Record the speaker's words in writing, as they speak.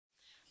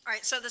All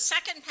right, so the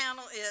second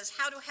panel is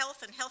how do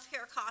health and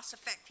healthcare costs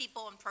affect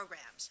people and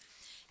programs?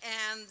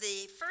 And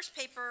the first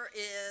paper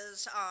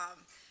is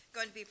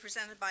going to be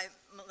presented by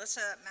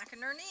Melissa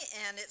McInerney,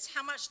 and it's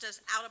how much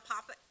does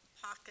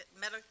out-of-pocket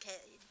medical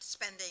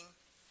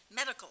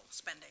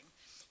spending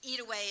eat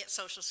away at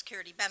Social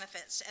Security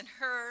benefits? And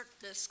her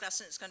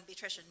discussant is going to be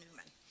Tricia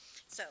Newman.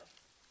 So,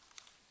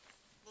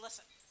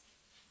 Melissa,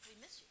 we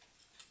miss you.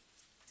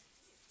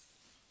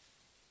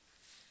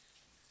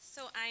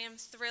 So I am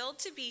thrilled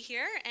to be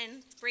here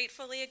and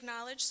gratefully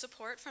acknowledge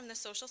support from the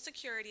Social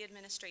Security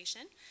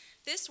Administration.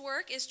 This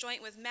work is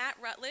joint with Matt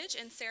Rutledge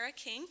and Sara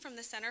King from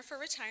the Center for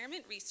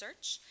Retirement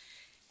Research.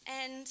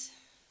 And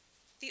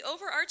the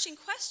overarching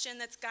question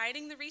that's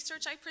guiding the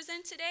research I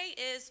present today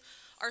is,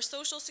 are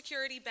Social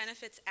Security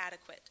benefits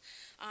adequate?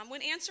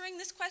 When answering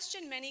this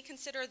question, many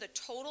consider the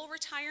total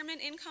retirement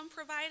income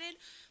provided,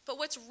 but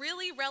what's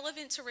really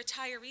relevant to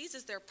retirees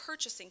is their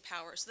purchasing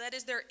power. So that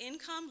is their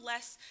income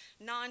less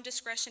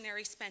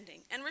non-discretionary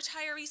spending. And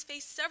retirees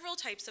face several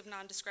types of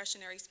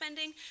non-discretionary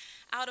spending: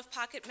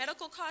 out-of-pocket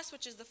medical costs,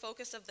 which is the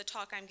focus of the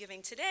talk I'm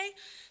giving today,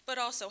 but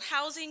also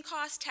housing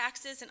costs,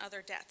 taxes, and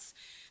other debts.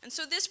 And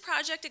so this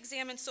project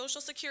examines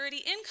Social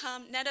Security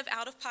income net of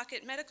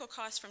out-of-pocket medical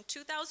costs from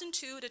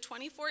 2002 to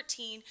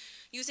 2014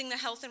 using the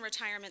Health and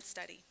Retirement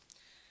Study.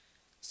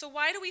 So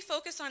why do we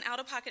focus on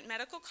out-of-pocket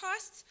medical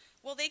costs?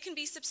 Well, they can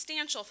be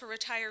substantial for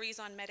retirees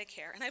on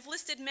Medicare, and I've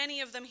listed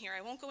many of them here.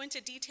 I won't go into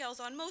details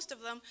on most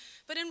of them,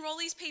 but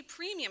enrollees pay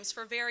premiums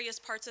for various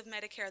parts of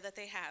Medicare that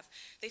they have.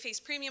 They face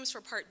premiums for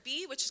Part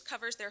B, which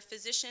covers their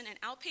physician and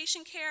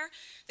outpatient care.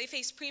 They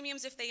face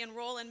premiums if they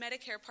enroll in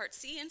Medicare Part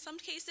C in some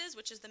cases,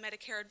 which is the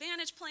Medicare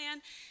Advantage plan,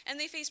 and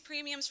they face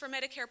premiums for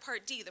Medicare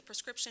Part D, the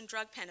prescription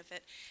drug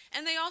benefit.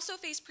 And they also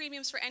face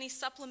premiums for any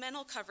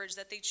supplemental coverage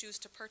that they choose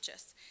to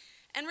purchase.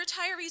 And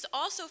retirees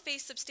also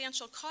face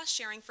substantial cost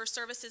sharing for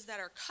services that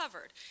are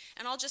covered.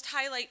 And I'll just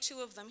highlight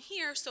two of them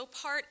here. So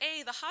Part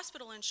A, the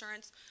hospital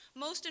insurance,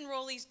 most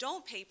enrollees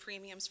don't pay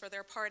premiums for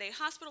their Part A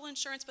hospital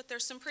insurance, but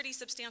there's some pretty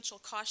substantial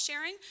cost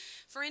sharing.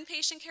 For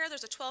inpatient care,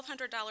 there's a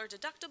 $1,200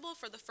 deductible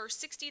for the first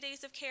 60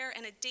 days of care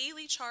and a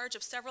daily charge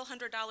of several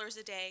 $100s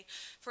a day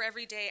for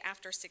every day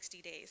after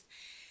 60 days.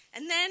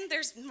 And then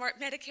there's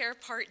Medicare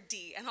Part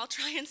D, and I'll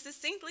try and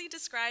succinctly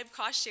describe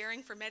cost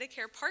sharing for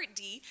Medicare Part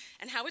D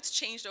and how it's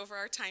changed over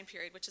our time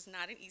period, which is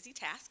not an easy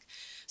task.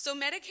 So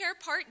Medicare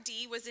Part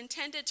D was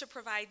intended to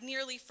provide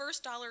nearly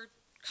first dollar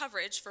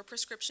coverage for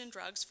prescription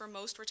drugs for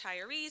most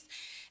retirees,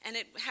 and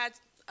it had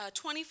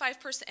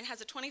 25%, it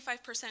has a 25%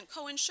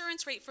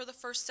 co-insurance rate for the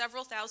first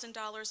several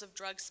 $1,000s of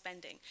drug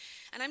spending.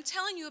 And I'm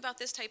telling you about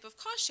this type of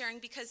cost sharing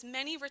because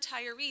many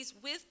retirees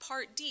with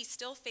Part D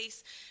still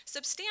face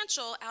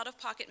substantial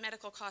out-of-pocket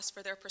medical costs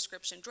for their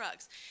prescription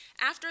drugs.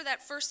 After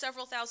that first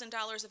several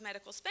 $1,000s of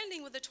medical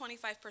spending with a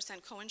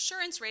 25%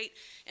 co-insurance rate,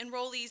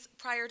 enrollees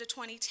prior to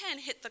 2010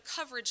 hit the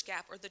coverage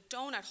gap or the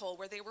donut hole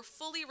where they were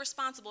fully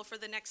responsible for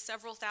the next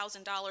several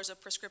 $1,000s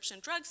of prescription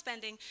drug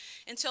spending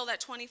until that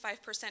 25%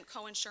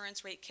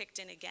 co-insurance rate kicked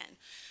in again.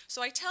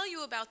 So I tell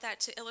you about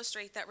that to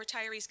illustrate that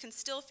retirees can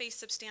still face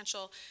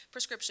substantial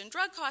prescription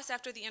drug costs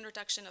after the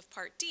introduction of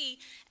Part D,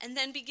 and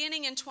then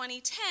beginning in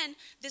 2010,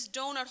 this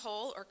donut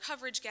hole or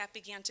coverage gap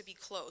began to be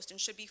closed and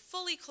should be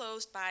fully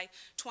closed by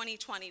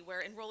 2020,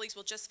 where enrollees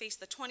will just face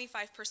the 25%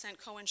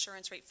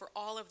 co-insurance rate for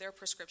all of their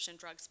prescription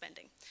drug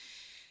spending.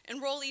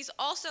 Enrollees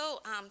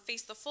also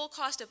face the full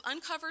cost of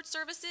uncovered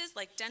services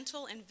like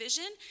dental and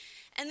vision,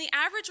 and the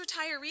average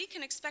retiree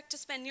can expect to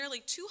spend nearly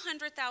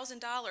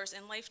 $200,000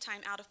 in lifetime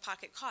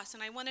out-of-pocket costs.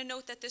 And I want to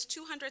note that this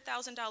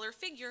 $200,000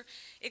 figure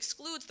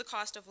excludes the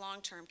cost of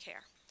long-term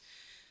care.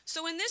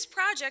 So in this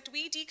project,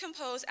 we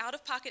decompose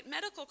out-of-pocket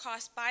medical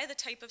costs by the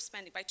type of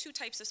spending, by two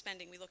types of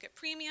spending. We look at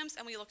premiums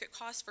and we look at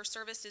costs for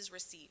services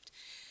received.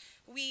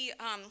 We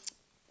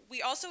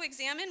also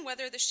examine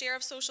whether the share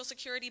of Social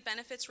Security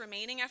benefits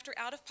remaining after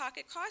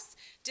out-of-pocket costs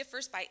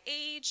differs by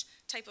age,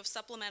 type of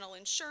supplemental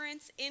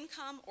insurance,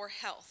 income, or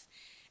health.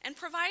 And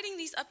providing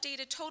these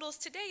updated totals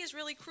today is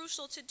really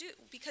crucial to do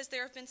because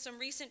there have been some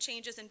recent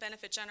changes in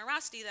benefit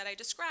generosity that I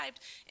described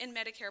in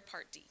Medicare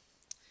Part D.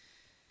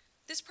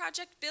 This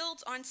project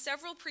builds on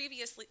several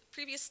previous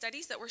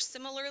studies that were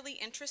similarly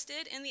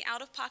interested in the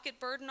out-of-pocket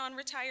burden on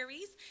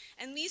retirees,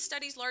 and these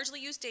studies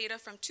largely use data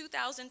from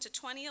 2000 to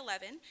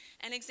 2011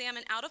 and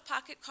examine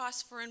out-of-pocket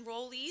costs for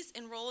enrollees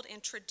enrolled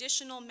in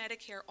traditional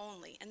Medicare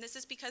only. And this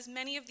is because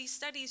many of these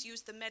studies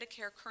use the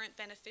Medicare Current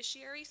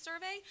Beneficiary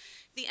Survey,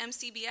 the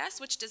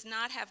MCBS, which does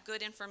not have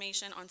good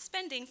information on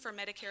spending for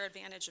Medicare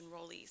Advantage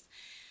enrollees.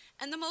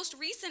 And the most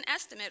recent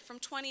estimate from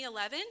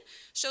 2011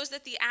 shows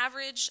that the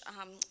average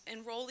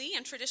enrollee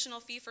in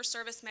traditional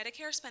fee-for-service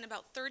Medicare spent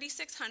about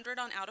 $3,600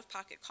 on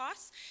out-of-pocket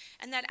costs,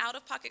 and that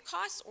out-of-pocket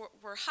costs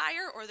were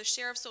higher, or the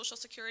share of Social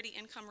Security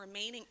income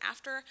remaining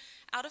after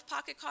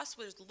out-of-pocket costs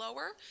was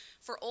lower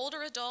for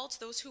older adults,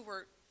 those who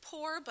were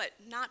poor but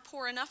not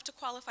poor enough to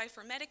qualify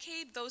for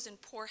Medicaid, those in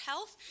poor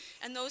health,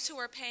 and those who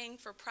are paying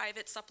for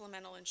private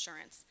supplemental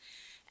insurance.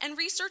 And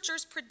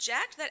researchers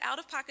project that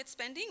out-of-pocket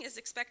spending is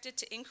expected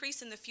to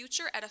increase in the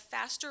future at a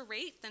faster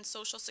rate than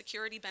Social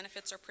Security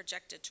benefits are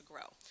projected to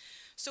grow.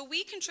 So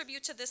we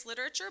contribute to this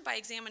literature by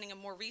examining a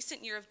more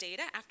recent year of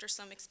data after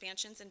some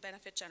expansions in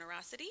benefit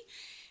generosity,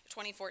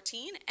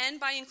 2014, and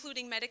by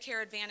including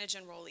Medicare Advantage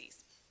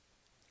enrollees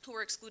who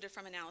were excluded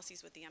from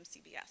analyses with the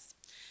MCBS.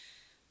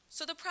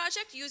 So the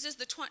project uses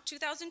the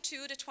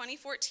 2002 to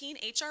 2014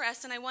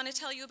 HRS, and I want to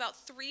tell you about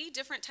 3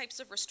 different types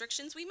of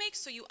restrictions we make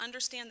so you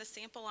understand the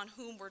sample on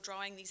whom we're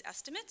drawing these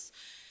estimates.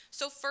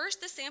 So first,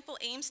 the sample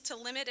aims to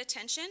limit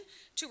attention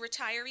to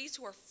retirees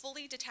who are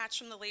fully detached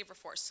from the labor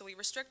force. So we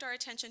restrict our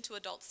attention to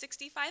adults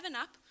 65 and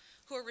up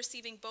who are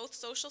receiving both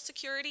Social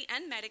Security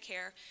and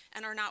Medicare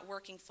and are not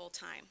working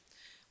full-time.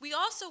 We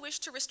also wish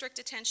to restrict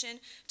attention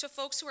to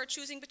folks who are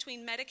choosing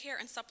between Medicare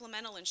and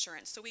supplemental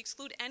insurance. So we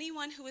exclude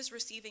anyone who is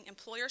receiving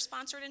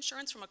employer-sponsored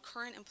insurance from a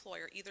current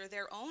employer, either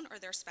their own or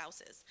their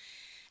spouse's.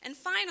 And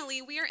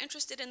finally, we are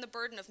interested in the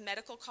burden of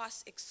medical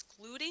costs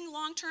excluding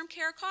long-term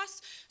care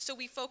costs, so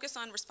we focus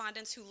on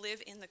respondents who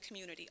live in the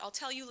community. I'll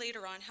tell you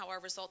later on how our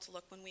results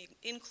look when we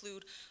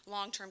include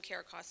long-term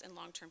care costs and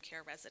long-term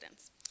care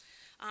residents.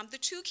 The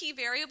 2 key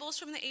variables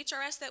from the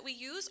HRS that we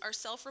use are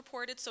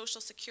self-reported Social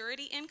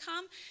Security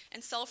income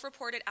and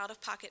self-reported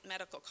out-of-pocket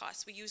medical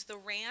costs. We use the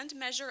RAND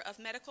measure of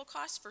medical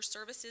costs for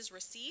services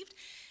received,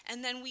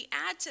 and then we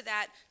add to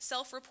that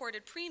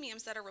self-reported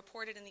premiums that are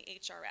reported in the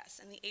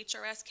HRS. And the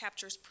HRS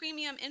captures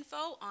premium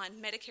info on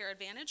Medicare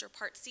Advantage or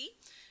Part C,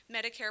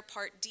 Medicare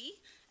Part D,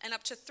 and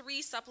up to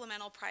 3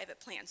 supplemental private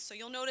plans. So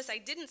you'll notice I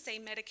didn't say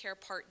Medicare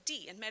Part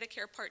D, and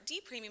Medicare Part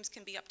D premiums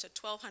can be up to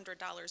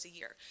 $1,200 a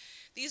year.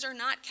 These are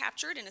not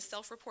captured in a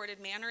self-reported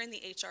manner in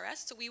the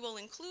HRS, so we will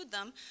include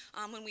them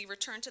when we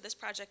return to this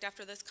project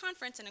after this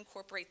conference and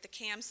incorporate the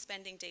CAMS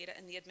spending data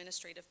and the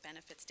administrative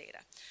benefits data.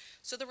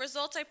 So the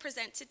results I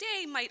present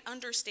today might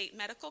understate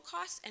medical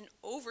costs and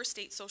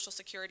overstate Social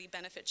Security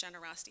benefit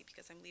generosity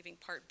because I'm leaving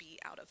Part B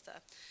out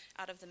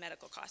of the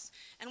medical costs.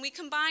 And we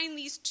combine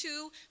these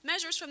 2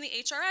 measures from the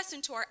HRS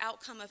into our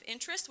outcome of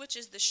interest, which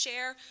is the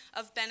share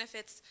of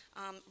benefits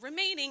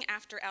remaining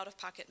after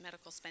out-of-pocket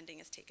medical spending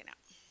is taken out.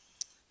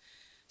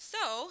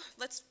 So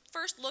let's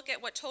first look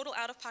at what total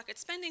out-of-pocket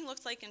spending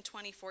looks like in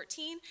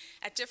 2014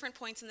 at different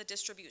points in the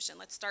distribution.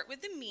 Let's start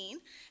with the mean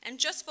and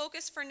just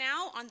focus for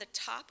now on the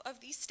top of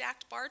these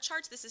stacked bar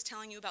charts. This is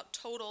telling you about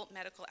total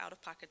medical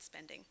out-of-pocket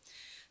spending.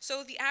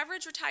 So the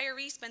average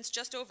retiree spends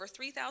just over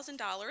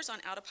 $3,000 on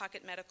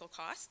out-of-pocket medical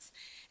costs,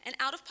 and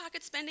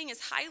out-of-pocket spending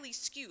is highly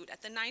skewed.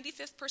 At the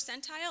 95th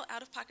percentile,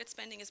 out-of-pocket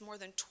spending is more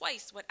than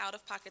twice what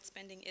out-of-pocket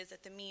spending is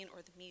at the mean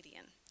or the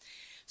median.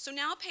 So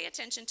now pay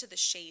attention to the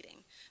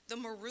shading. The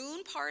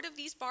maroon part of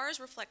these bars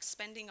reflects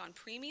spending on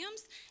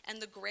premiums,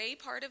 and the gray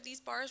part of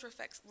these bars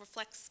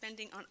reflects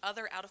spending on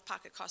other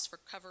out-of-pocket costs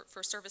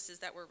for services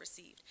that were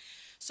received.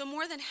 So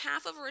more than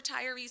half of a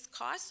retiree's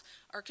costs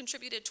are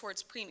contributed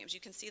towards premiums. You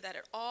can see that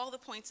at all the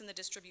points in the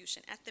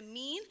distribution. At the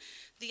mean,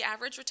 the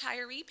average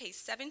retiree pays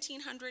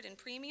 $1,700 in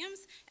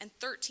premiums and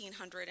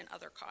 $1,300 in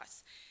other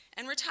costs.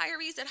 And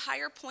retirees at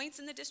higher points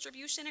in the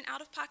distribution and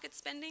out-of-pocket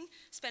spending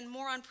spend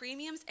more on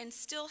premiums and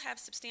still have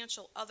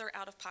substantial other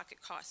out-of-pocket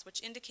costs,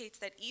 which indicates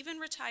that even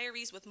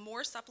retirees with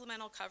more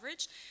supplemental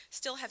coverage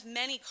still have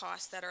many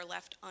costs that are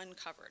left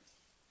uncovered.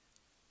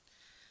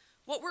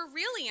 What we're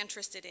really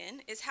interested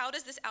in is how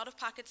does this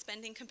out-of-pocket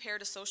spending compare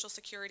to Social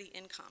Security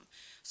income.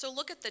 So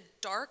look at the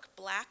dark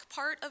black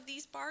part of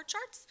these bar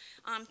charts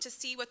to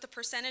see what the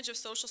percentage of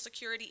Social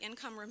Security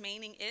income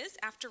remaining is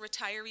after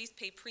retirees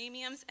pay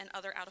premiums and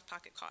other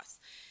out-of-pocket costs.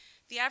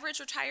 The average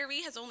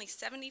retiree has only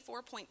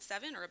 74.7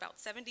 or about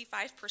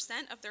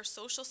 75% of their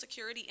Social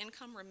Security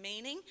income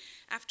remaining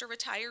after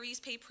retirees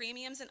pay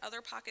premiums and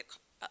other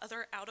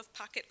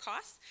out-of-pocket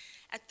costs.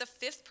 At the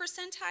 5th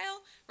percentile,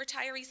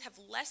 retirees have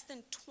less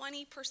than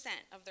 20%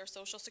 of their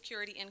Social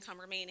Security income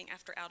remaining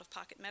after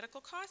out-of-pocket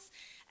medical costs.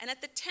 And at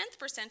the 10th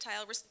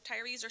percentile,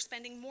 retirees are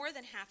spending more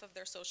than half of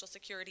their Social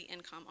Security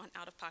income on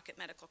out-of-pocket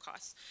medical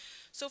costs.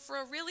 So for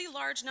a really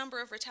large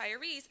number of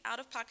retirees,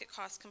 out-of-pocket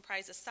costs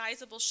comprise a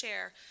sizable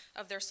share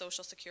of their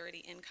Social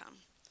Security income.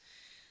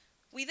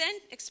 We then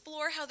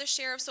explore how the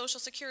share of Social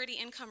Security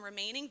income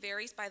remaining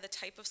varies by the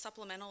type of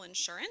supplemental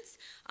insurance.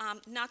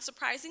 Not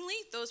surprisingly,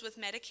 those with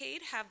Medicaid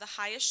have the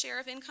highest share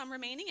of income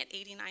remaining at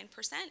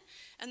 89%,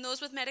 and those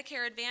with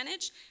Medicare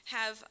Advantage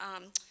have,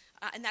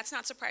 and that's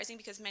not surprising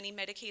because many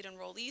Medicaid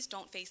enrollees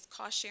don't face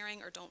cost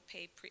sharing or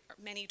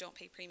many don't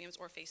pay premiums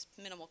or face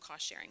minimal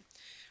cost sharing.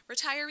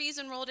 Retirees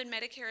enrolled in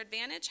Medicare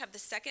Advantage have the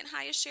second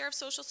highest share of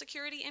Social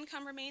Security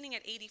income remaining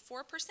at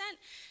 84%.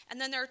 And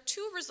then there are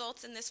 2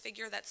 results in this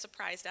figure that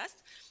surprised us.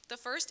 The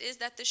first is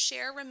that the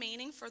share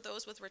remaining for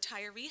those with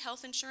retiree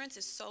health insurance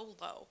is so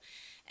low.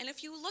 And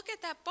if you look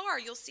at that bar,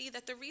 you'll see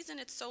that the reason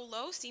it's so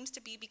low seems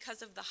to be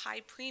because of the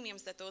high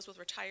premiums that those with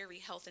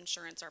retiree health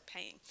insurance are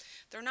paying.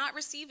 They're not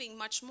receiving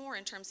much more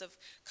in terms of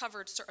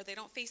covered, or they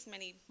don't face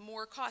many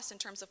more costs in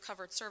terms of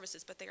covered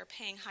services, but they are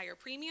paying higher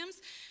premiums.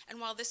 And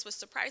while this was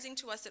surprising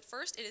to us at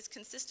first, it is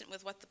consistent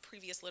with what the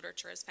previous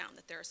literature has found,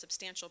 that there are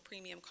substantial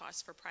premium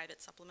costs for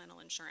private supplemental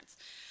insurance.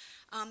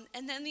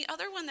 And then the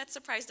other one that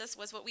surprised us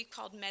was what we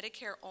called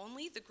Medicare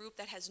only, the group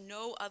that has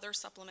no other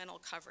supplemental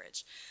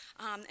coverage.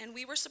 And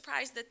we were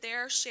surprised that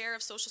their share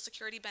of Social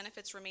Security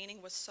benefits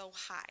remaining was so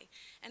high.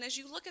 And as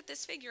you look at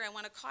this figure, I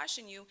want to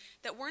caution you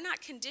that we're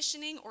not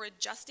conditioning or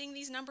adjusting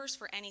these numbers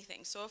for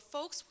anything. So if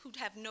folks who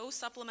have no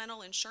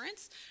supplemental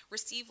insurance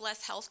receive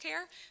less health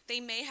care, they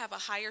may have a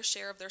higher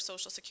share of their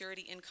Social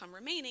Security income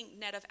remaining,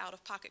 net of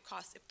out-of-pocket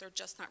costs, if they're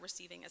just not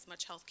receiving as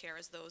much health care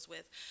as those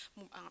with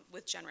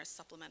generous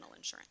supplemental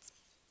insurance.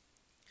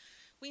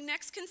 We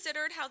next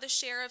considered how the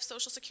share of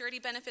Social Security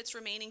benefits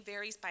remaining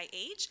varies by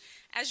age.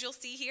 As you'll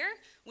see here,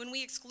 when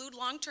we exclude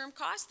long-term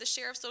costs, the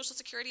share of Social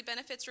Security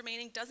benefits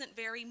remaining doesn't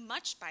vary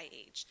much by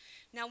age.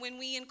 Now, when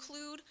we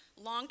include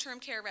long-term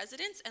care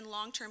residents and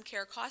long-term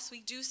care costs,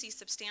 we do see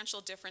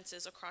substantial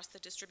differences across the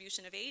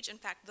distribution of age. In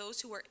fact,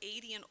 those who are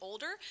 80 and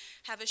older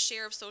have a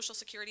share of Social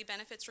Security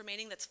benefits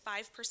remaining that's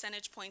 5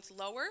 percentage points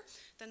lower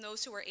than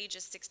those who are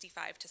ages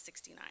 65 to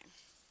 69.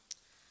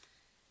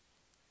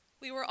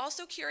 We were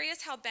also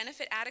curious how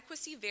benefit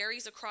adequacy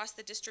varies across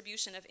the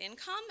distribution of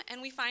income,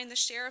 and we find the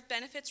share of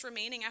benefits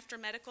remaining after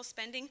medical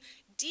spending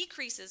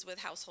decreases with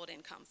household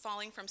income,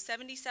 falling from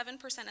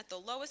 77% at the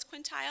lowest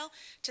quintile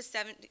to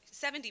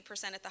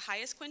 70% at the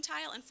highest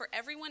quintile. And for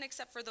everyone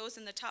except for those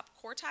in the top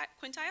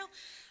quintile,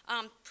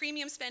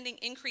 premium spending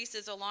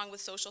increases along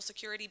with Social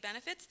Security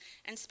benefits,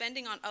 and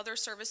spending on other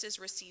services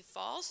received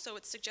falls. So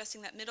it's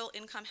suggesting that middle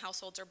income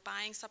households are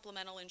buying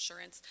supplemental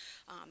insurance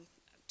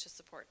to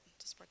support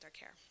their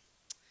care.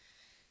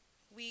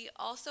 We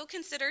also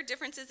consider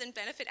differences in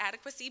benefit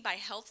adequacy by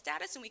health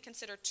status, and we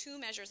consider two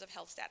measures of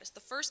health status. The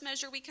first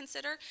measure we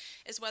consider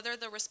is whether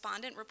the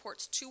respondent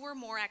reports 2 or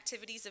more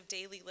activities of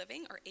daily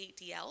living, or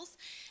ADLs,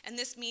 and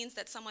this means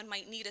that someone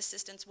might need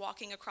assistance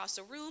walking across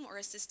a room or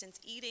assistance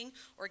eating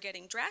or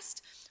getting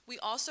dressed. We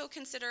also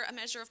consider a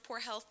measure of poor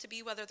health to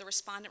be whether the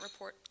respondent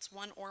reports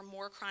 1 or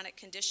more chronic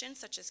conditions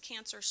such as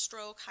cancer,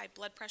 stroke, high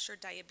blood pressure,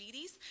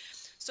 diabetes.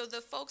 So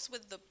the folks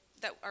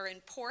that are in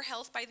poor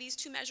health by these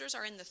 2 measures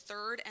are in the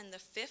 3rd and the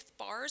 5th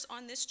bars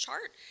on this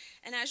chart.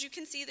 And as you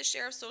can see, the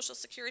share of Social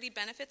Security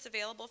benefits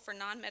available for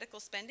non-medical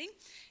spending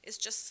is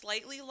just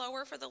slightly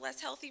lower for the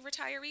less healthy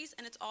retirees.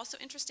 And it's also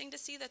interesting to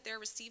see that they're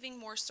receiving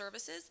more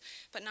services,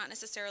 but not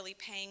necessarily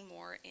paying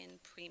more in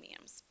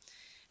premiums.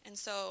 And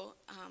so,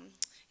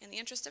 in the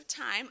interest of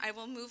time, I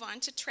will move on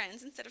to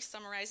trends instead of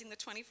summarizing the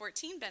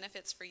 2014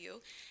 benefits for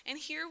you. And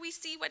here we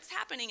see what's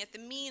happening at the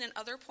mean and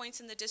other points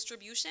in the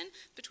distribution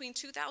between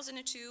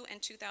 2002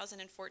 and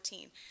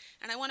 2014.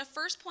 And I want to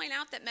first point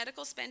out that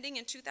medical spending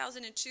in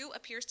 2002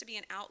 appears to be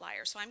an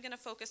outlier. So I'm going to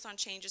focus on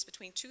changes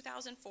between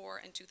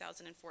 2004 and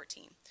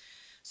 2014.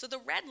 So the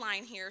red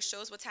line here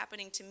shows what's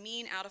happening to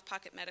mean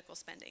out-of-pocket medical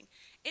spending.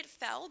 It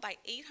fell by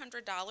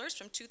 $800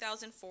 from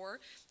 2004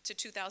 to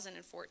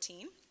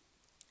 2014.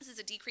 This is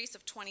a decrease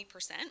of 20%,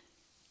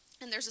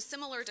 and there's a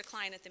similar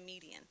decline at the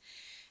median.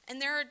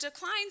 And there are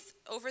declines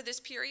over this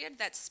period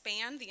that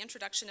span the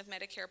introduction of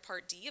Medicare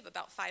Part D of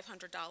about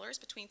 $500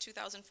 between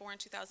 2004 and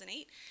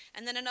 2008,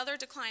 and then another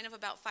decline of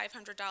about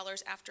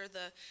 $500 after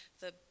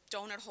the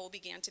donut hole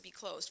began to be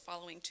closed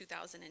following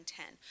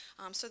 2010.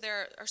 So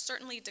there are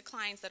certainly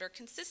declines that are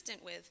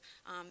consistent with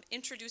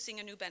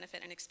introducing a new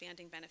benefit and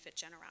expanding benefit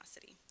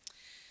generosity.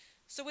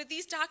 So with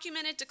these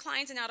documented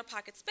declines in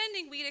out-of-pocket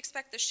spending, we'd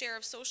expect the share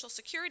of Social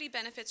Security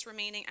benefits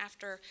remaining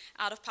after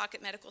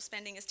out-of-pocket medical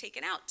spending is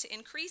taken out to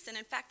increase, and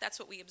in fact, that's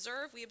what we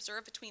observe. We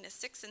observe between a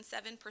 6 and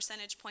 7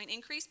 percentage point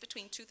increase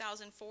between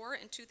 2004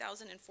 and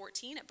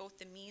 2014 at both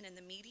the mean and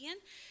the median,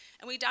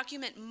 and we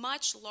document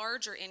much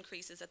larger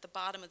increases at the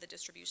bottom of the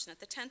distribution.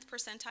 At the 10th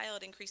percentile,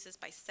 it increases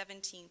by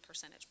 17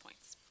 percentage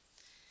points.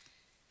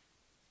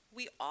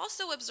 We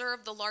also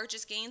observe the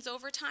largest gains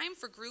over time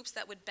for groups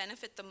that would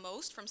benefit the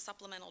most from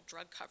supplemental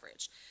drug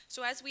coverage.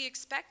 So as we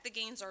expect, the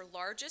gains are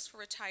largest for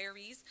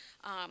retirees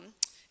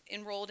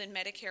enrolled in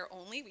Medicare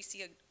only. We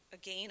see a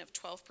gain of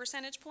 12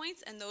 percentage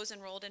points, and those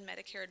enrolled in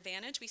Medicare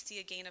Advantage, we see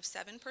a gain of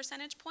 7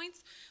 percentage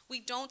points. We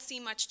don't see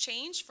much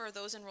change for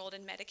those enrolled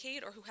in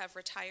Medicaid or who have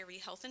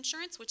retiree health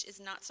insurance, which is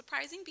not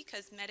surprising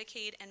because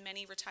Medicaid and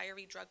many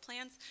retiree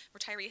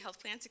health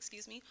plans,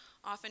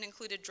 often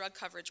included drug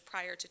coverage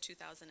prior to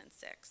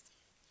 2006.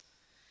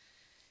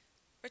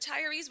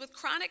 Retirees with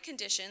chronic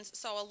conditions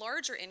saw a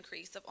larger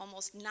increase of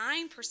almost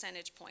 9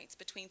 percentage points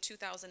between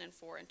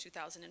 2004 and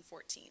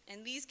 2014.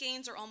 And these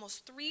gains are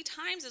almost 3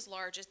 times as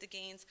large as the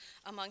gains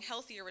among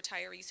healthier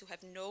retirees who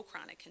have no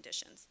chronic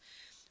conditions.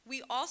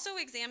 We also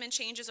examined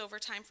changes over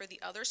time for the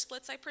other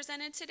splits I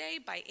presented today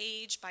by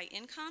age, by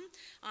income,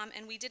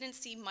 and we didn't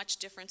see much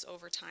difference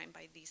over time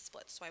by these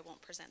splits, so I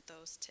won't present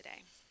those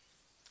today.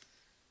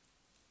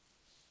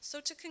 So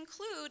to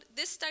conclude,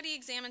 this study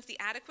examines the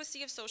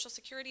adequacy of Social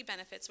Security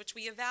benefits, which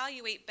we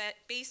evaluate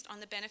based on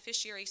the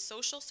beneficiary's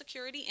Social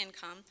Security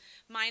income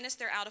minus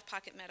their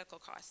out-of-pocket medical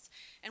costs.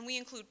 And we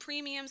include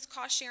premiums,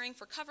 cost sharing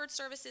for covered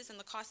services, and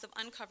the cost of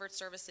uncovered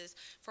services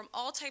from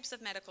all types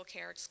of medical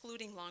care,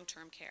 excluding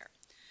long-term care.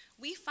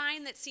 we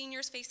find that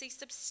seniors face a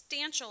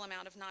substantial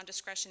amount of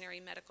non-discretionary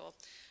medical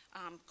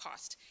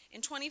cost.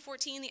 In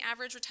 2014, the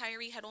average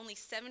retiree had only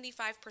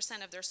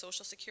 75% of their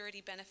Social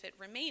Security benefit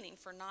remaining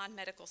for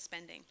non-medical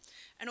spending.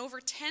 And over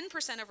 10%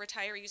 of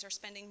retirees are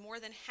spending more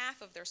than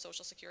half of their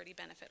Social Security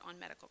benefit on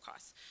medical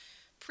costs.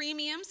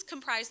 Premiums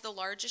comprise the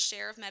largest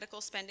share of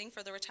medical spending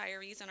for the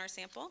retirees in our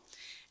sample.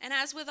 And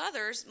as with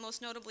others, most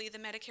notably the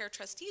Medicare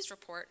Trustees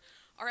Report,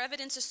 our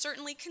evidence is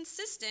certainly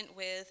consistent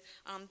with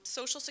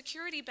Social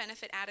Security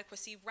benefit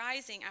adequacy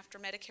rising after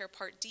Medicare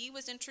Part D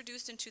was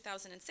introduced in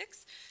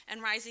 2006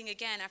 and rising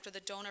again after the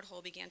donut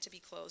hole began to be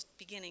closed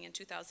beginning in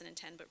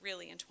 2010, but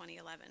really in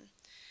 2011.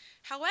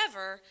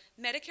 However,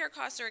 Medicare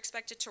costs are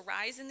expected to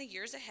rise in the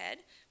years ahead,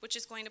 which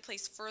is going to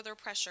place further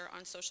pressure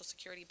on Social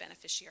Security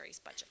beneficiaries'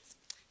 budgets.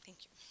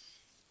 Thank you.